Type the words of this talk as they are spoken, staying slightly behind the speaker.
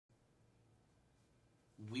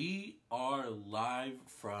We are live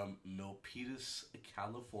from Milpitas,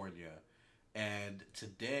 California, and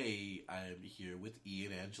today I am here with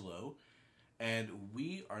Ian Angelo, and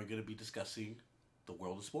we are going to be discussing the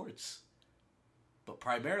world of sports, but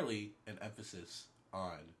primarily an emphasis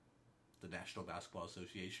on the National Basketball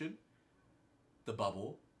Association, the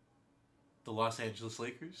bubble, the Los Angeles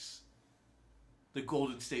Lakers, the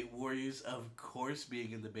Golden State Warriors, of course,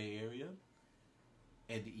 being in the Bay Area,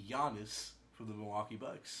 and Giannis from the Milwaukee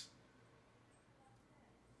Bucks.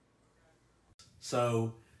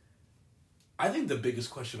 So, I think the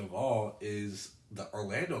biggest question of all is the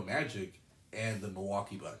Orlando Magic and the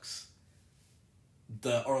Milwaukee Bucks.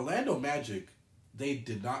 The Orlando Magic, they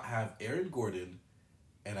did not have Aaron Gordon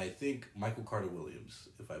and I think Michael Carter Williams,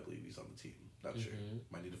 if I believe he's on the team. Not sure.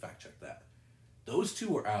 Might need to fact check that. Those two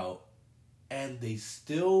were out, and they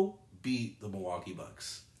still beat the Milwaukee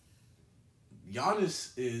Bucks.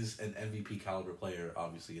 Giannis is an MVP caliber player,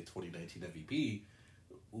 obviously a 2019 MVP.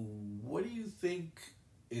 What do you think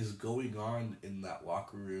is going on in that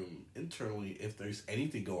locker room internally, if there's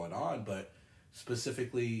anything going on, but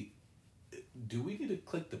specifically, do we need to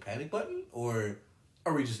click the panic button, or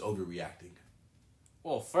are we just overreacting?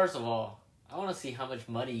 Well, first of all, I want to see how much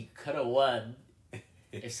money you could have won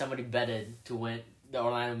if somebody betted to win the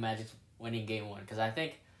Orlando Magic's winning game one. Because I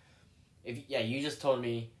think, you just told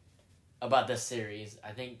me about this series,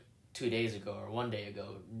 I think 2 days ago or 1 day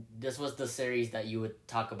ago, this was the series that you would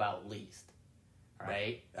talk about least,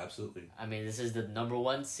 right? Absolutely. I mean, this is the number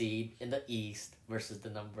 1 seed in the East versus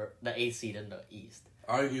the 8th seed in the East.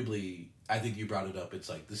 Arguably, I think you brought it up. It's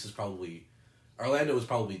like, Orlando was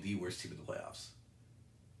probably the worst team in the playoffs.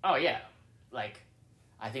 Oh, yeah.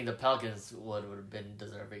 I think the Pelicans would have been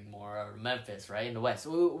deserving more, or Memphis, right, in the West.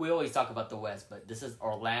 We always talk about the West, but this is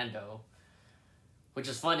Orlando, which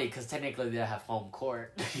is funny because technically they have home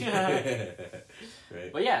court. Right.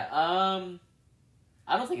 But yeah,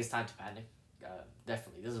 I don't think it's time to panic.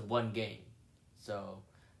 Definitely. This is one game. So,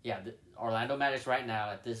 yeah, the Orlando Magic right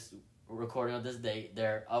now, at this recording of this date,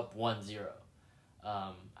 they're up 1-0.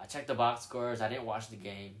 I checked the box scores. I didn't watch the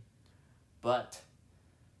game. But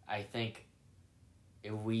I think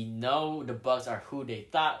if we know the Bucks are who they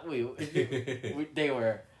thought they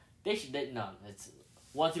were, it's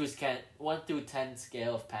 1 through 10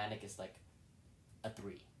 scale of panic is like a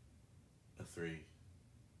 3. A 3.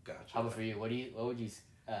 Gotcha. How about for you? What would you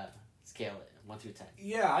scale it 1 through 10?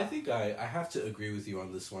 Yeah, I think I have to agree with you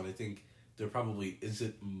on this one. I think there probably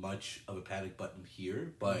isn't much of a panic button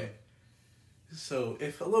here, but so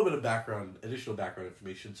if a little bit of additional background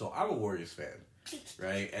information. So I'm a Warriors fan.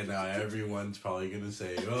 Right, and now everyone's probably gonna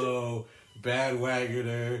say, "Oh,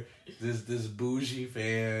 bandwagoner, this bougie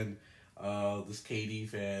fan, this KD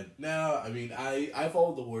fan." No, I mean I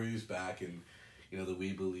followed the Warriors back in, the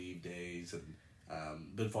We Believe days,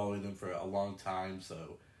 and been following them for a long time.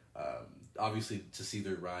 So obviously to see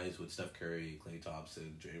their rise with Steph Curry, Klay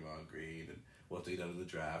Thompson, Draymond Green, and what they done in the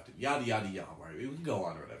draft, and yada yada yada. Right? We can go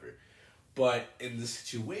on or whatever, but in this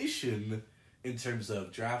situation, in terms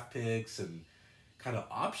of draft picks and kind of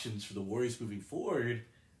options for the Warriors moving forward,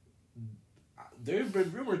 there have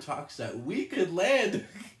been rumor talks that we could land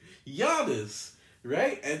Giannis,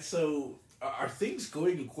 right? And so, are things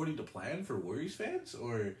going according to plan for Warriors fans,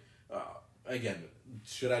 or again,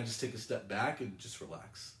 should I just take a step back and just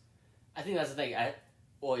relax? I think that's the thing.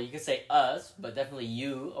 You could say us, but definitely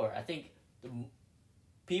you, or I think the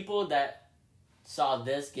people that saw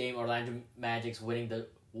this game, Orlando Magic's winning the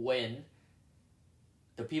win.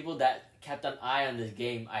 The people that kept an eye on this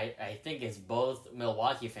game, I think it's both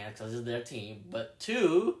Milwaukee fans because it's their team, but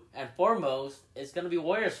 2 and foremost, it's going to be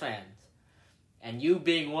Warriors fans. And you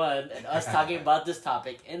being one, and us talking about this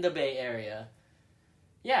topic in the Bay Area,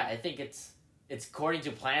 yeah, I think it's according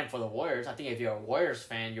to plan for the Warriors. I think if you're a Warriors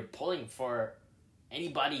fan, you're pulling for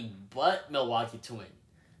anybody but Milwaukee to win.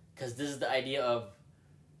 Because this is the idea of,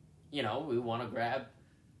 we want to grab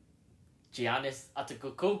Giannis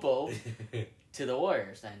Antetokounmpo to the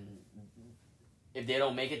Warriors, and if they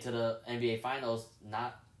don't make it to the NBA Finals,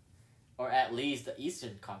 or at least the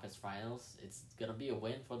Eastern Conference Finals, it's gonna be a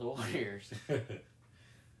win for the Warriors.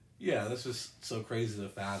 Yeah, that's just so crazy to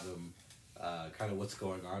fathom, kind of what's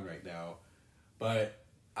going on right now. But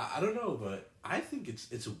I don't know, but I think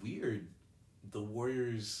it's weird. The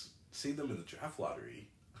Warriors, seeing them in the draft lottery,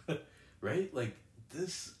 right? Like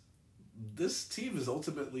this team is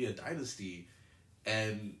ultimately a dynasty,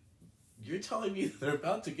 and you're telling me they're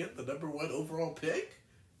about to get the number 1 overall pick?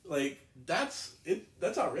 Like, that's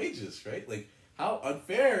outrageous, right? Like, how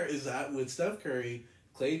unfair is that with Steph Curry,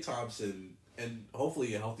 Klay Thompson, and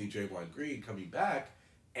hopefully a healthy Draymond Green coming back,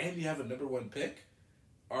 and you have a number 1 pick?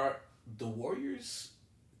 Are the Warriors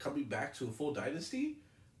coming back to a full dynasty,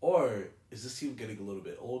 or is this team getting a little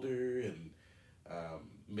bit older and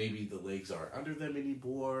maybe the legs aren't under them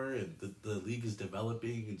anymore, and the league is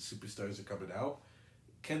developing and superstars are coming out?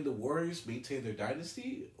 Can the Warriors maintain their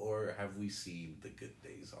dynasty, or have we seen the good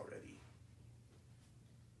days already?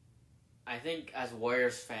 I think as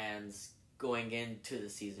Warriors fans going into the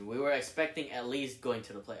season, we were expecting at least going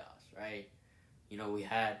to the playoffs, right? You know, we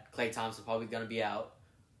had Klay Thompson probably going to be out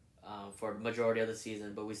for the majority of the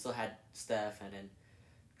season, but we still had Steph and then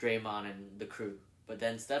Draymond and the crew. But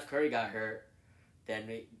then Steph Curry got hurt, then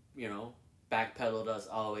they, backpedaled us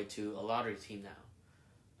all the way to a lottery team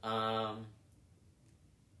now.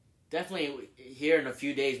 Definitely here in a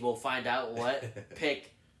few days we'll find out what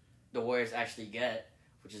pick the Warriors actually get,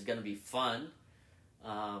 which is going to be fun.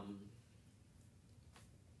 I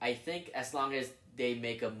think as long as they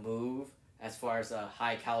make a move as far as a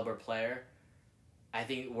high caliber player, I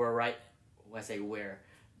think we're right. When I say where,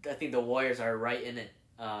 I think the Warriors are right in it.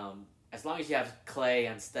 As long as you have Klay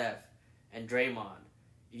and Steph and Draymond,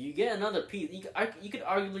 if you get another piece, you could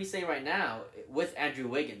arguably say right now with Andrew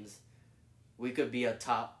Wiggins, we could be a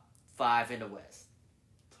top 5 in the West.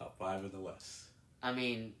 Top 5 in the West. I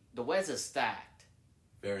mean, the West is stacked.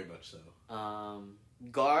 Very much so.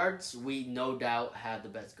 Guards, we no doubt have the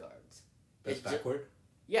best guards. Best backcourt?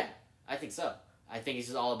 Yeah, I think so. I think it's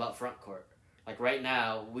just all about front court. Like right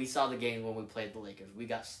now, we saw the game when we played the Lakers. We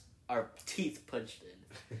got our teeth punched in.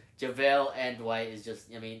 JaVale and Dwight is just,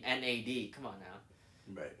 and AD, come on now.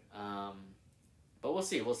 Right. But we'll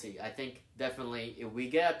see. I think definitely if we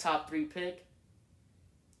get a top 3 pick,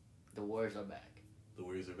 the Warriors are back. The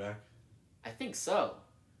Warriors are back? I think so.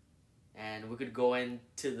 And we could go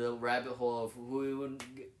into the rabbit hole of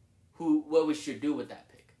what we should do with that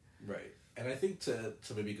pick. Right. And I think to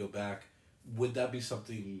maybe go back, would that be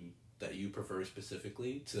something that you prefer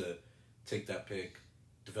specifically, to take that pick,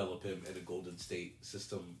 develop him in a Golden State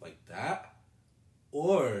system like that?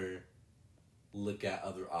 Or look at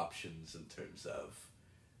other options in terms of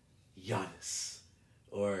Giannis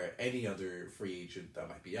or any other free agent that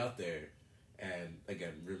might be out there? And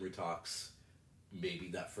again, rumor talks, maybe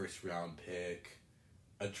that first round pick,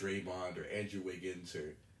 a Draymond or Andrew Wiggins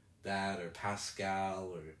or that, or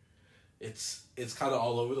Pascal, or it's kind of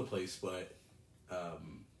all over the place. But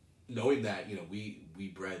knowing that, we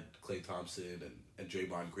bred Klay Thompson and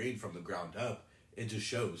Draymond Green from the ground up, it just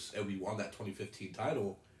shows. And we won that 2015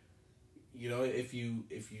 title. If you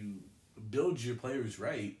build your players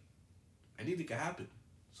right, anything can happen.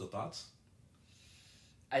 So thoughts?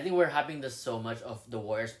 I think we're hyping this so much of the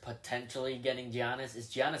Warriors potentially getting Giannis. It's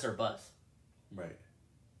Giannis or bust. Right.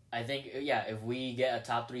 I think, if we get a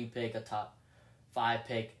top 3 pick, a top 5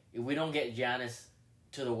 pick, if we don't get Giannis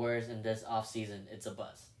to the Warriors in this offseason, it's a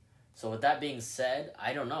bust. So with that being said,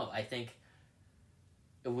 I don't know. I think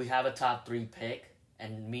if we have a top 3 pick,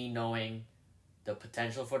 and me knowing the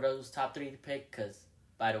potential for those top 3 pick, because,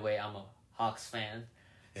 by the way, I'm a Hawks fan,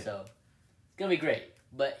 so it's going to be great.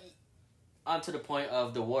 But on to the point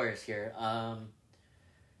of the Warriors here. I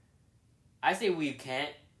say we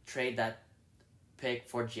can't trade that pick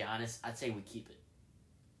for Giannis. I'd say we keep it.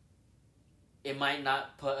 It might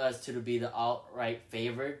not put us to be the outright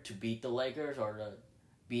favorite to beat the Lakers or to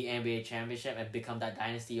be NBA championship and become that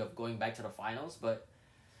dynasty of going back to the finals. But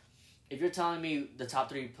if you're telling me the top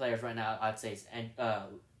 3 players right now, I'd say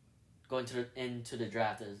going into the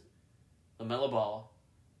draft is LaMelo Ball,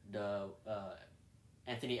 the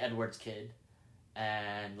Anthony Edwards kid,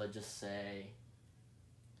 and let's just say,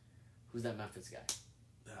 who's that Memphis guy?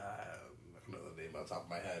 I don't know the name on top of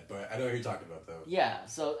my head, but I know who you're talking about, though. Yeah,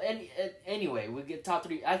 so anyway, we get top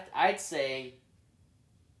 3. I'd say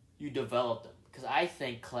you develop them, because I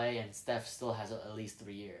think Klay and Steph still has at least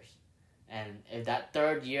 3 years. And if that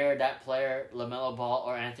 3rd year, that player, LaMelo Ball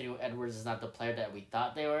or Anthony Edwards, is not the player that we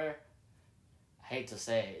thought they were, I hate to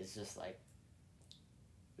say it, it's just like,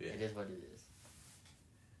 it is what it is.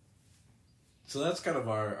 So that's kind of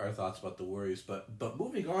our thoughts about the Warriors, but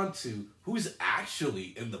moving on to who's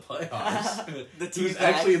actually in the playoffs, the teams who's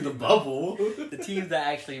actually in the bubble, the teams that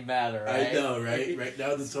actually matter, right? I know, right? Right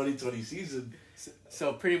now, the 2020 season.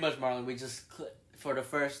 So pretty much, Marlon, we just for the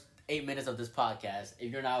first 8 minutes of this podcast,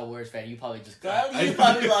 if you're not a Warriors fan, you probably just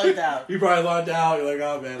probably logged out. You probably logged out. You're like,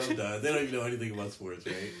 oh man, I'm done. They don't even know anything about sports,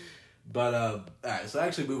 right? But all right, so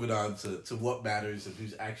actually moving on to what matters and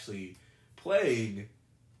who's actually playing.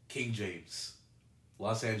 King James,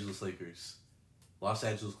 Los Angeles Lakers, Los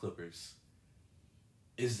Angeles Clippers.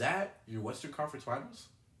 Is that your Western Conference Finals?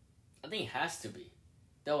 I think it has to be.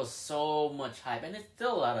 There was so much hype, and it's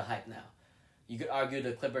still a lot of hype now. You could argue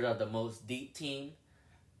the Clippers are the most deep team,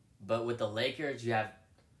 but with the Lakers, you have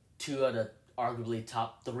 2 of the arguably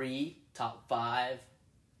top 3, top 5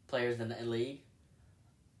 players in the league.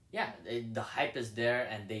 Yeah, the hype is there,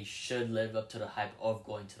 and they should live up to the hype of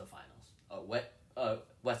going to the finals.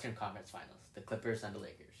 Western Conference Finals, the Clippers and the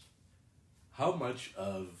Lakers. How much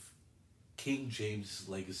of King James'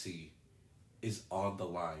 legacy is on the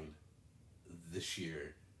line this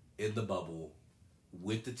year in the bubble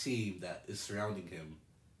with the team that is surrounding him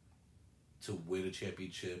to win a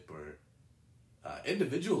championship, or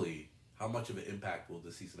individually, how much of an impact will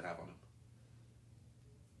this season have on him?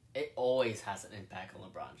 It always has an impact on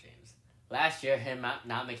LeBron James. Last year, him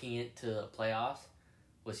not making it to the playoffs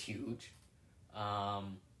was huge.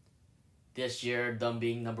 This year, them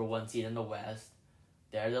being number 1 seed in the West,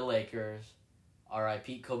 they're the Lakers.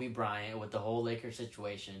 R.I.P. Kobe Bryant with the whole Lakers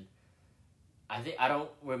situation. I don't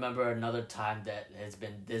remember another time that has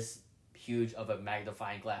been this huge of a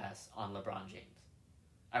magnifying glass on LeBron James.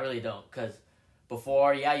 I really don't, because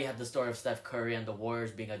before, you had the story of Steph Curry and the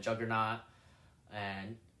Warriors being a juggernaut,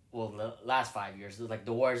 and the last 5 years, it was like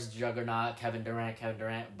the Warriors juggernaut, Kevin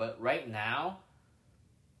Durant, but right now,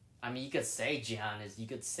 I mean, you could say Giannis, you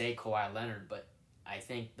could say Kawhi Leonard, but I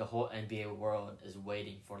think the whole NBA world is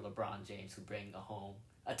waiting for LeBron James to bring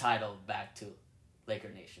a title back to Laker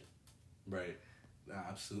Nation. Right.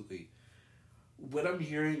 Absolutely. What I'm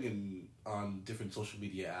hearing on different social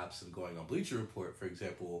media apps and going on Bleacher Report, for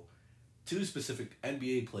example, 2 specific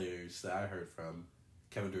NBA players that I heard from,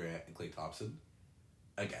 Kevin Durant and Klay Thompson.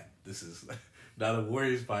 Again, this is not a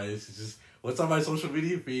Warriors bias. It's just what's on my social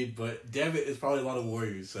media feed, but damn it, it's probably a lot of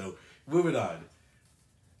Warriors. So, moving on.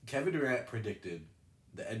 Kevin Durant predicted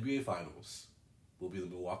the NBA Finals will be the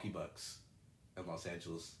Milwaukee Bucks and Los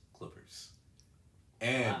Angeles Clippers.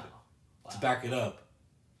 And to back it up,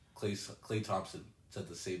 Klay Thompson said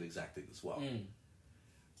the same exact thing as well.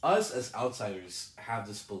 Us as outsiders have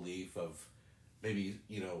this belief of maybe,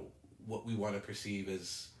 what we want to perceive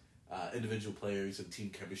as individual players and team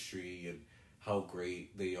chemistry and how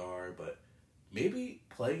great they are, but maybe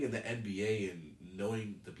playing in the NBA and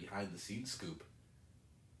knowing the behind-the-scenes scoop,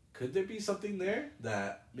 could there be something there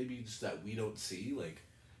that maybe just that we don't see? Like,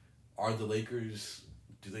 are the Lakers,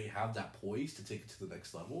 do they have that poise to take it to the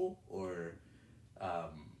next level? Or,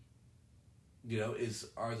 are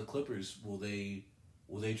the Clippers, will they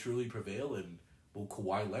truly prevail, and will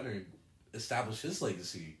Kawhi Leonard establish his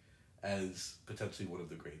legacy as potentially one of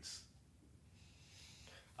the greats?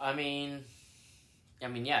 I mean,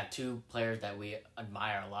 2 players that we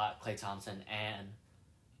admire a lot, Klay Thompson and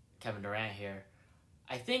Kevin Durant here.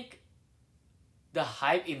 I think the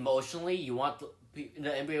hype emotionally, the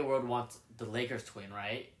NBA world wants the Lakers to win,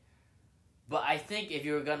 right? But I think if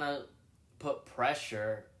you're gonna put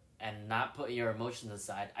pressure and not put your emotions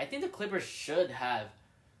aside, I think the Clippers should have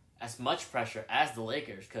as much pressure as the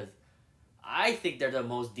Lakers, because I think they're the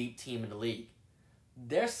most deep team in the league.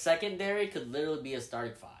 Their secondary could literally be a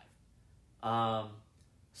starting 5.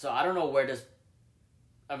 So I don't know where this.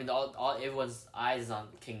 I mean, everyone's eyes is on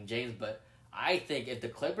King James, but I think if the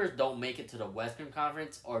Clippers don't make it to the Western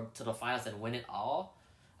Conference or to the finals and win it all,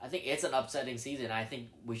 I think it's an upsetting season. I think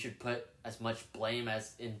we should put as much blame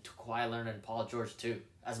as into Kawhi Leonard and Paul George too,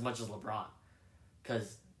 as much as LeBron,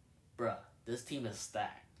 because, bruh, this team is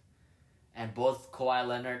stacked, and both Kawhi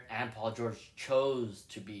Leonard and Paul George chose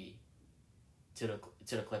to be to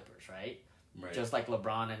the Clippers, right? Right. Just like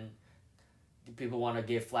LeBron, and people want to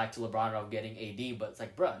give flack to LeBron of getting AD, but it's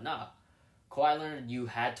like, bruh, nah. Kawhi Leonard, you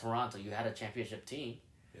had Toronto, you had a championship team.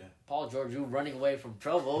 Yeah. Paul George, you running away from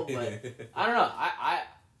trouble, but I don't know.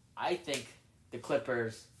 I think the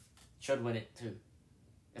Clippers should win it too.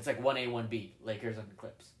 It's like 1A, 1B, Lakers and the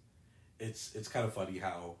Clips. It's kind of funny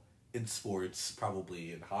how in sports,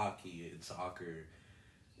 probably in hockey, in soccer,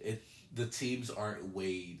 the teams aren't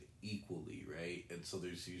weighed equally, right? And so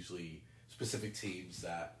there's usually specific teams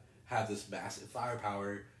that have this massive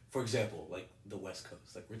firepower. For example, like the West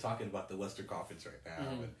Coast. Like, we're talking about the Western Conference right now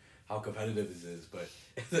and how competitive this is. But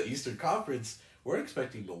in the Eastern Conference, we're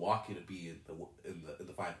expecting Milwaukee to be in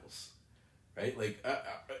the finals, right? Like,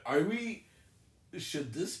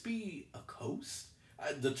 should this be a coast?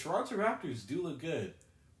 The Toronto Raptors do look good,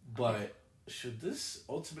 but should this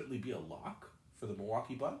ultimately be a lock for the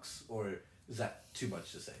Milwaukee Bucks, or is that too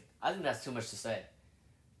much to say? I think that's too much to say,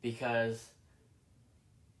 because,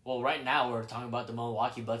 well, right now we're talking about the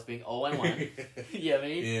Milwaukee Bucks being 0-1. You know what I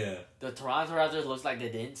mean? Yeah. The Toronto Raptors looks like they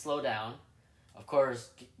didn't slow down. Of course,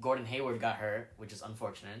 Gordon Hayward got hurt, which is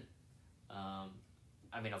unfortunate.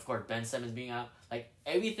 Of course, Ben Simmons being out. Like,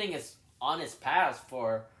 everything is on its path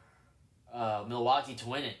for Milwaukee to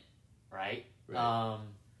win it, right? Right.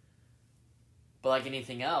 But like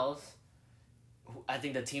anything else, I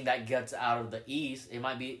think the team that gets out of the East, it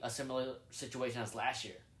might be a similar situation as last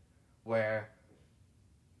year, where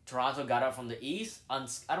Toronto got out from the East. I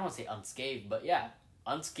don't want to say unscathed, but yeah,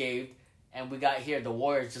 unscathed, and we got here. The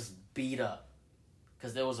Warriors just beat up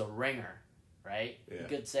because there was a ringer, right? Yeah. You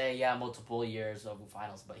could say multiple years of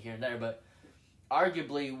finals, but here and there. But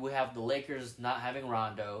arguably, we have the Lakers not having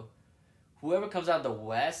Rondo. Whoever comes out of the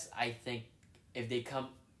West, I think, if they come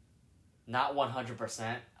not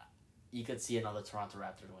 100%, you could see another Toronto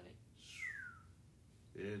Raptors winning.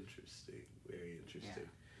 Interesting. Very interesting.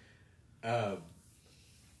 Yeah.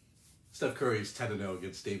 Steph Curry's 10-0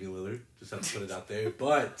 against Damian Lillard. Just have to put it out there.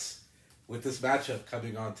 But with this matchup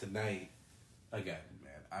coming on tonight, again,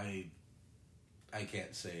 man, I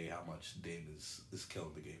can't say how much Dame is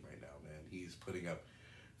killing the game right now, man. He's putting up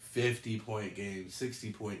 50-point games,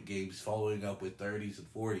 60-point games, following up with 30s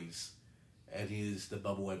and 40s. And he is the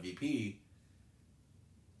bubble MVP.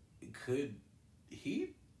 Could he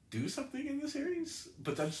do something in the series?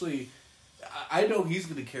 Potentially, I know he's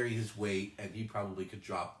going to carry his weight, and he probably could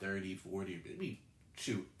drop 30, 40, maybe,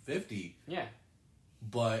 50. Yeah.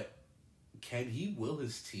 But can he will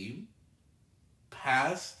his team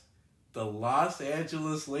past the Los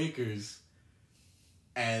Angeles Lakers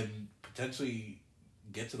and potentially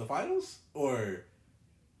get to the finals? Or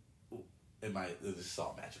this is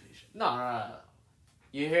all imagination? No.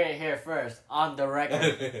 You hear it here first, on the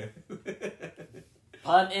record.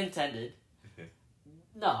 Pun intended.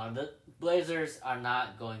 No, the Blazers are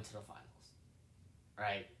not going to the finals.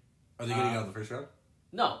 Right? Are they getting out of the first round?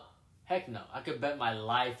 No. Heck no. I could bet my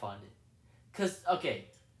life on it. Because, okay,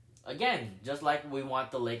 again, just like we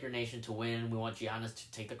want the Laker Nation to win, we want Giannis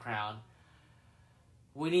to take the crown,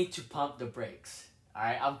 we need to pump the brakes.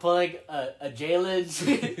 Alright? I'm pulling a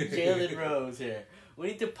Jalen Rose here. We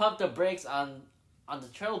need to pump the brakes on the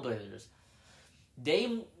Trailblazers.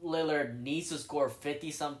 Dame Lillard needs to score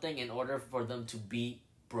 50-something in order for them to beat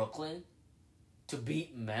Brooklyn, to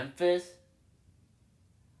beat Memphis.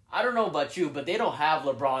 I don't know about you, but they don't have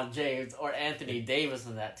LeBron James or Anthony Davis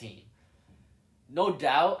in that team. No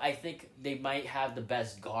doubt, I think they might have the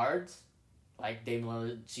best guards, like Dame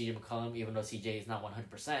Lillard, CJ McCollum, even though CJ is not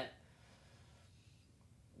 100%.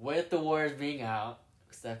 With the Warriors being out,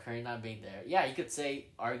 Steph Curry not being there, yeah, you could say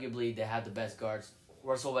arguably they have the best guards.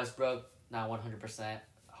 Russell Westbrook, not 100%.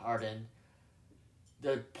 Harden.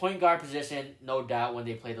 The point guard position, no doubt, when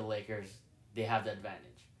they play the Lakers, they have the advantage.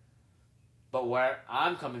 But where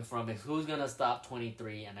I'm coming from is who's going to stop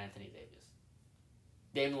 23 and Anthony Davis?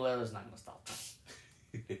 Damian Lillard's not going to stop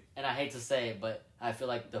them. And I hate to say it, but I feel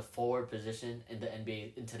like the forward position in the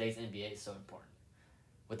NBA, in today's NBA, is so important.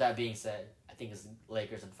 With that being said, I think it's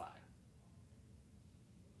Lakers in 5.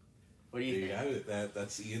 What do you think? There you have it.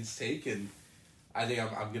 That's Ian's take, and I think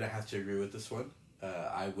I'm going to have to agree with this one.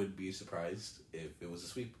 I would be surprised if it was a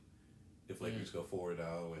sweep. If Lakers go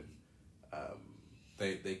 4-0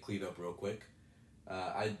 and they clean up real quick.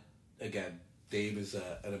 Dame is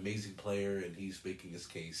an amazing player, and he's making his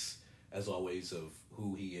case, as always, of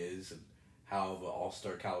who he is and how of an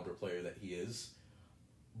all-star caliber player that he is.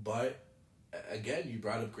 But, again, you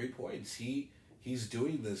brought up great points. He's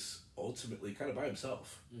doing this ultimately kind of by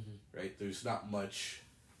himself, right? There's not much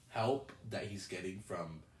help that he's getting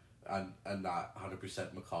from a not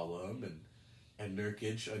 100% McCollum and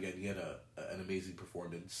Nurkic. Again, he had an amazing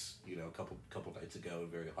performance, a couple nights ago,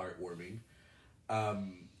 very heartwarming.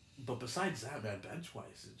 But besides that, man,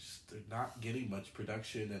 bench-wise, they're not getting much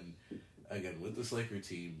production. And again, with this Laker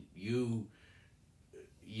team, you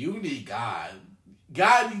need God.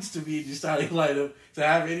 God needs to be in your starting lineup to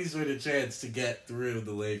have any sort of chance to get through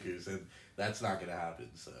the Lakers, and that's not going to happen.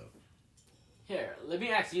 So, here, let me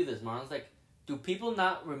ask you this, Marlon. It's like, do people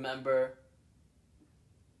not remember?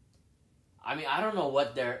 I mean, I don't know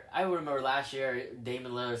what they're. I remember last year,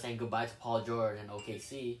 Damian Lillard saying goodbye to Paul George in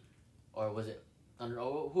OKC, or was it Thunder?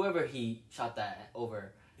 Or whoever he shot that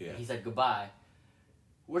over. Yeah. He said goodbye.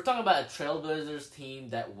 We're talking about a Trailblazers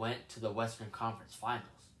team that went to the Western Conference Finals.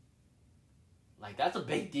 Like, that's a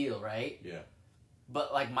big deal, right? Yeah.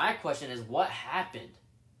 But, like, my question is, what happened?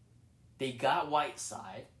 They got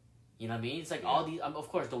Whiteside. You know what I mean? It's like all these... of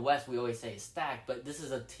course, the West, we always say, is stacked. But this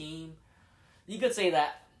is a team... You could say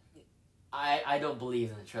that I don't believe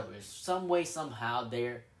in the Trailblazers. Some way, somehow,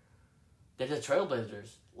 they're the Trailblazers.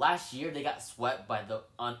 Last year, they got swept by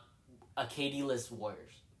a KD-less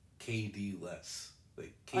Warriors. KD-less.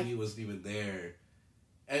 Like, KD wasn't even there.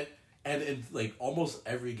 And in, like, almost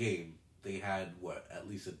every game... They had, at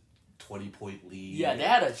least a 20-point lead? Yeah, they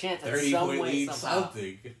had a chance at some way, lead, somehow.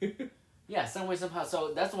 Something. Yeah, some way, somehow.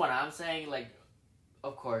 So that's what I'm saying. Like,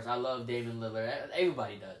 of course, I love Damian Lillard.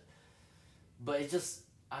 Everybody does. But it's just,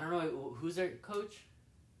 I don't know who's their coach.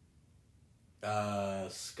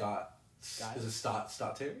 Scott. Skiles? Is it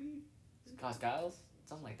Stott Terry? Scott Skiles,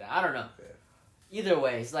 something like that. I don't know. Yeah. Either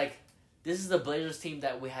way, it's like this is the Blazers team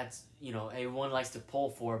that we had. Everyone likes to pull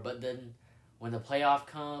for, but then when the playoff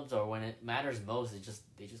comes or when it matters most, they just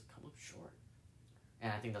come up short.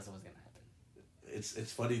 And I think that's what's gonna happen.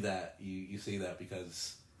 It's funny that you say that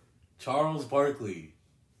because Charles Barkley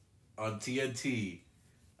on TNT,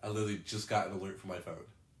 I literally just got an alert from my phone.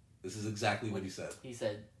 This is exactly what he said. He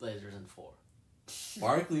said Blazers in 4.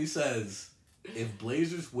 Barkley says if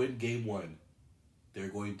Blazers win Game 1, they're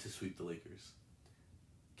going to sweep the Lakers.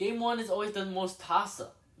 Game 1 is always the most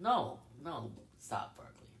toss-up. No, stop,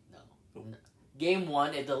 Barkley. No. Game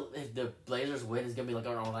 1, if the Blazers win, is gonna be like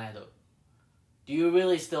Orlando. Do you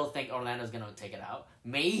really still think Orlando's gonna take it out?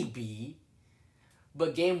 Maybe,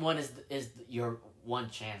 but Game 1 is your one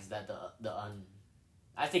chance that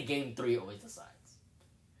I think Game 3 always decides.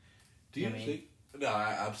 Do you think? No,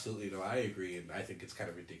 I absolutely no. I agree, and I think it's kind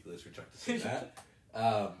of ridiculous for Chuck to say that.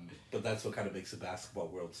 But that's what kind of makes the basketball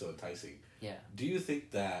world so enticing. Yeah. Do you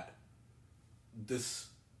think that there's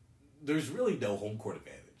really no home court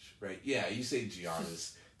advantage, right? Yeah, you say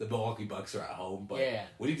Giannis, the Milwaukee Bucks are at home, but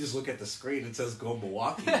when you just look at the screen, it says go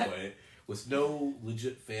Milwaukee, but with no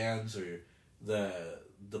legit fans or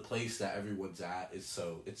the place that everyone's at it's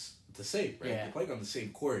the same, right? Yeah. You're playing on the same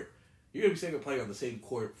court. You're going to be saying you're playing on the same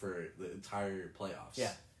court for the entire playoffs.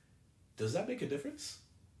 Yeah. Does that make a difference?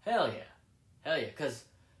 Hell yeah. Because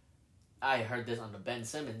I heard this on the Ben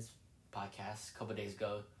Simmons podcast a couple days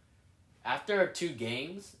ago. After 2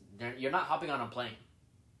 games, you're not hopping on a plane.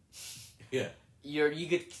 Yeah. You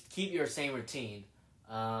could keep your same routine.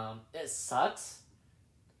 It sucks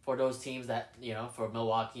for those teams that, for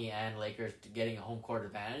Milwaukee and Lakers getting a home court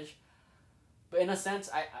advantage. But in a sense,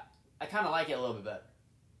 I kind of like it a little bit better.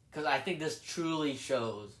 Because I think this truly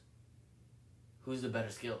shows who's the better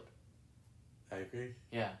skilled. I agree.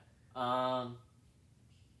 Yeah. I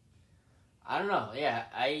don't know. Yeah,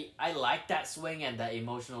 I like that swing and that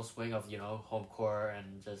emotional swing of, home court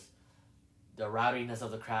and just the rowdiness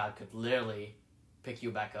of the crowd could literally pick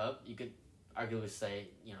you back up. You could arguably say,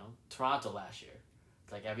 Toronto last year.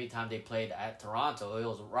 It's like every time they played at Toronto, it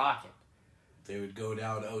was rocking. They would go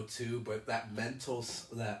down 0-2, but that mental,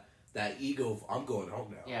 that ego of, I'm going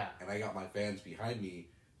home now. Yeah. And I got my fans behind me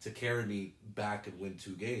to carry me back and win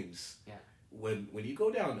 2 games. Yeah. When you go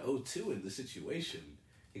down 0-2 in the situation,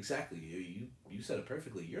 exactly, you said it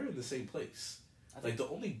perfectly. You're in the same place. Like, the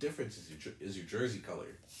only difference is your jersey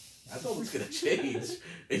color. That's all that's going to change.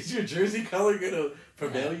 Is your jersey color going to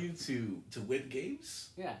prevail you to win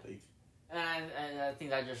games? Yeah. Like, and I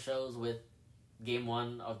think that just shows with Game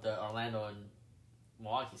 1 of the Orlando and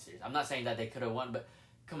Milwaukee series. I'm not saying that they could have won, but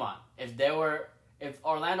come on. If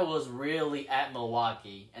Orlando was really at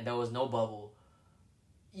Milwaukee and there was no bubble,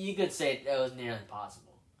 you could say it was nearly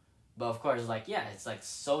impossible. But of course, it's like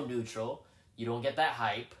so neutral. You don't get that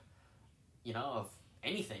hype, of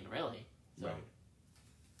anything really. So. Right.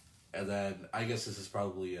 And then I guess this is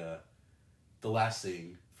probably the last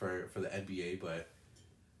thing for the NBA, but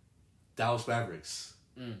Dallas Mavericks.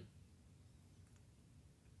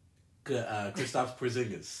 Kristaps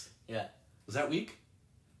Porzingis. Yeah. Was that weak?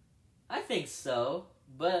 I think so,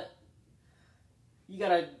 but you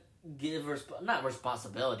gotta give not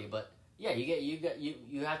responsibility, but yeah,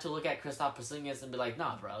 you have to look at Kristaps Porzingis and be like,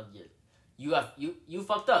 nah, bro, you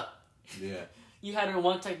fucked up. Yeah. You had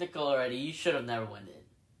one technical already. You should have never went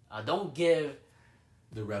in. Don't give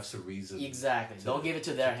the refs a reason. Exactly. Don't give it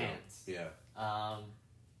to their hands. Yeah.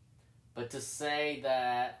 But to say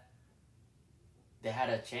that they had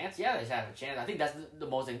a chance, yeah, they had a chance. I think that's the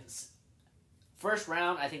most first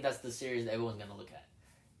round. I think that's the series that everyone's gonna look at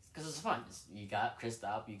because it's fun. You got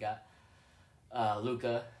Kristaps, you got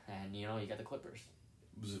Luka, and you got the Clippers.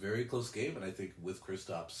 It was a very close game, and I think with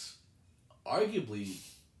Kristaps, arguably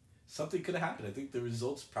something could have happened. I think the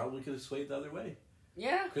results probably could have swayed the other way.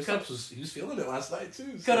 Yeah, Kristaps was feeling it last night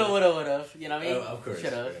too. So. Coulda, woulda, would've. You know what I mean? Of course,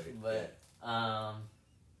 should have. Right. But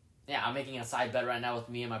yeah, I'm making a side bet right now with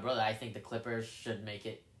me and my brother. I think the Clippers should make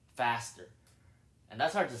it faster, and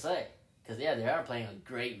that's hard to say because they are playing a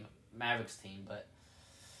great Mavericks team, but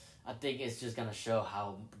I think it's just gonna show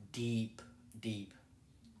how deep they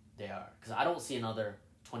are because I don't see another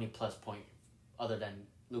 20+ point other than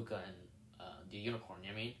Luka and the Unicorn. You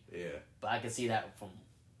know what I mean? Yeah. But I can see that from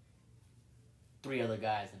 3 other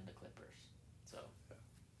guys in the Clippers. So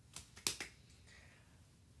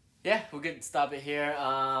yeah, we could stop it here.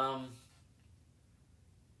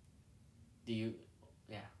 Do you?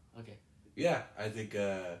 Yeah. Okay. Yeah, I think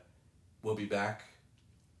we'll be back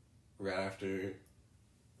right after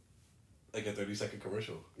like a 30-second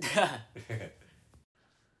commercial.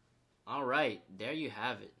 All right, there you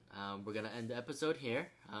have it. We're gonna end the episode here.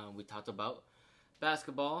 We talked about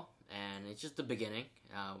basketball, and it's just the beginning.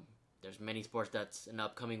 There's many sports that's in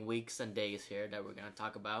upcoming weeks and days here that we're gonna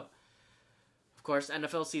talk about. Of course,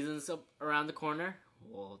 NFL season's up around the corner.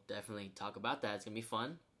 We'll definitely talk about that. It's gonna be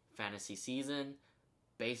fun. Fantasy season,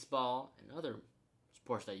 baseball, and other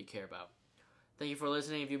sports that you care about. Thank you for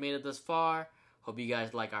listening. If you made it this far, hope you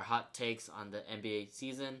guys like our hot takes on the NBA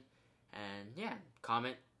season. And yeah,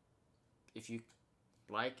 comment if you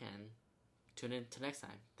like, and tune in to next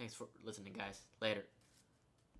time. Thanks for listening, guys. Later.